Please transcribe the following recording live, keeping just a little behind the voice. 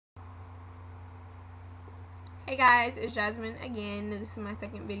Hey guys, it's Jasmine again. This is my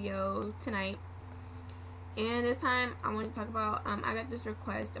second video tonight, and this time I want to talk about I got this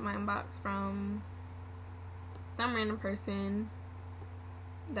request in my inbox from some random person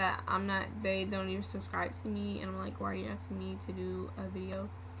that they don't even subscribe to me, and I'm like, why are you asking me to do a video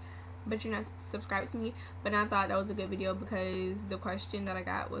but you're not subscribed to me? But I thought that was a good video because the question that I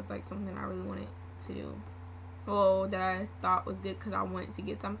got was like something I really wanted to do, well, that I thought was good because I wanted to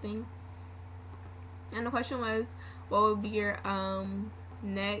get something. And the question was, what would be your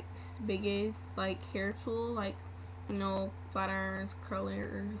next biggest like hair tool, like, you know, flat irons,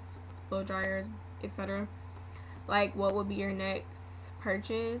 curlers, blow dryers, etc. Like, what would be your next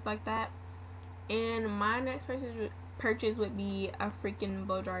purchase like that? And my next purchase would be a freaking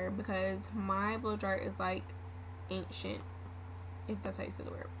blow dryer, because my blow dryer is like ancient, if that's how you say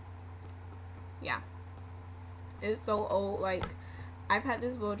the word. Yeah, it's so old. Like, I've had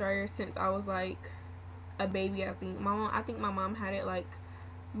this blow dryer since I was like a baby. I think my mom had it like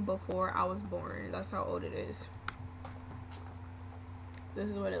before I was born. That's how old it is. This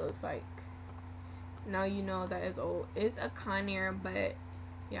is what it looks like. Now you know that it's old. It's a Conair, but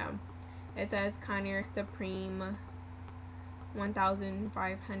yeah, it says Conair Supreme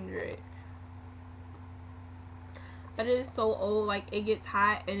 1500. But it is so old, like it gets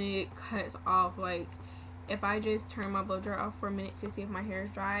hot and it cuts off. Like, if I just turn my blow dryer off for a minute to see if my hair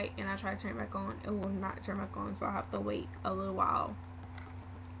is dry and I try to turn it back on, it will not turn back on, so I have to wait a little while.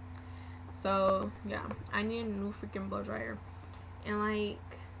 So yeah, I need a new freaking blow dryer. And like,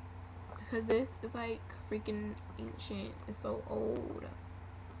 because this is like freaking ancient, it's so old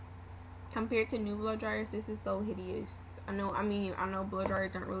compared to new blow dryers. This is so hideous. I know blow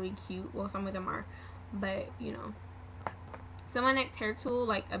dryers aren't really cute, well, some of them are, but you know. So my next hair tool,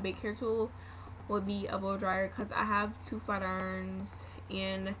 like a big hair tool, would be a blow dryer, because I have 2 flat irons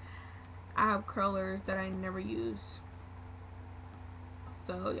and I have curlers that I never use.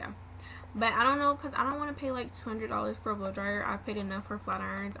 So yeah, but I don't know, because I don't want to pay like $200 for a blow dryer. I've paid enough for flat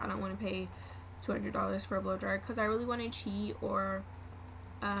irons. I don't want to pay $200 for a blow dryer, because I really want to cheat, or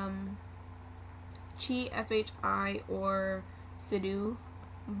FHI or Sidhu,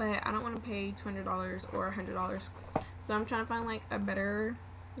 but I don't want to pay $200 or $100. So I'm trying to find like a better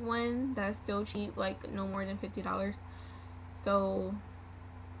one that's still cheap, like no more than $50. So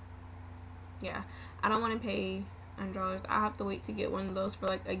yeah, I don't want to pay $100. I have to wait to get one of those for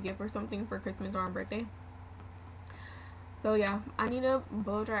like a gift or something for Christmas or on birthday. So yeah, I need a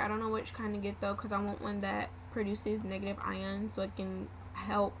blow dryer. I don't know which kind to get though, because I want one that produces negative ions so it can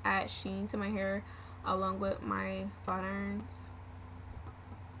help add sheen to my hair along with my flat irons.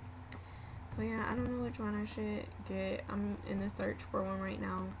 But yeah, I don't know which one I should get. I'm in the search for one right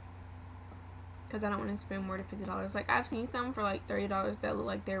now, because I don't want to spend more than $50. Like, I've seen some for like $30 that look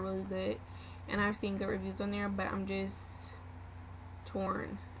like they're really good, and I've seen good reviews on there, but I'm just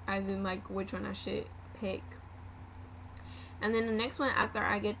torn as in like which one I should pick. And then the next one after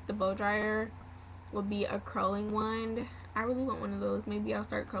I get the blow dryer will be a curling wand. I really want one of those. Maybe I'll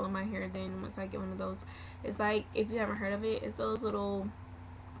start curling my hair then once I get one of those. It's like, if you haven't heard of it, it's those little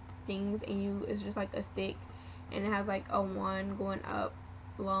things, and it's just like a stick, and it has like a wand going up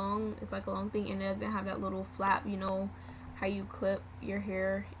long. It's like a long thing, and it doesn't have that little flap. You know how you clip your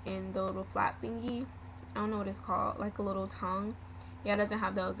hair in the little flap thingy? I don't know what it's called, like a little tongue. Yeah, it doesn't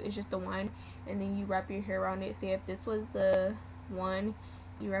have those. It's just the one, and then you wrap your hair around it. Say if this was the one,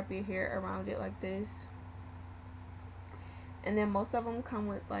 you wrap your hair around it like this. And then most of them come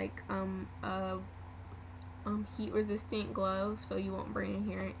with like a heat resistant glove, so you won't burn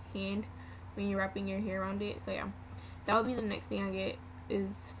your hand when you're wrapping your hair around it. So yeah, that would be the next thing I get. Is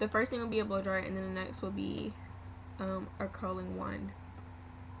the first thing will be a blow dryer, and then the next will be a curling wand.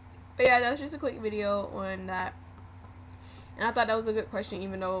 But yeah, that was just a quick video on that, and I thought that was a good question,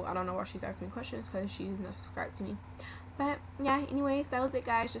 even though I don't know why she's asking me questions, because she's not subscribed to me. But yeah, anyways, that was it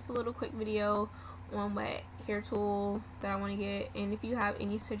guys. Just a little quick video on what hair tool that I want to get. And if you have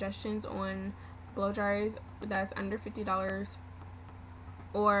any suggestions on blow dryers that's under $50,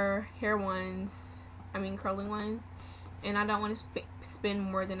 or hair ones, curling ones, and I don't want to spend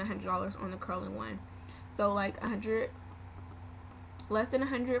more than $100 on the curling one, so like less than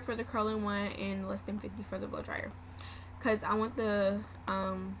 100 for the curling one and less than 50 for the blow dryer, because I want the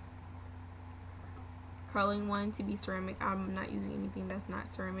curling one to be ceramic. I'm not using anything that's not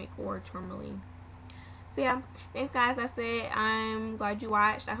ceramic or tourmaline. So yeah, thanks guys, that's it. I'm glad you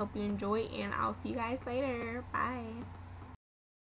watched. I hope you enjoyed, and I'll see you guys later. Bye.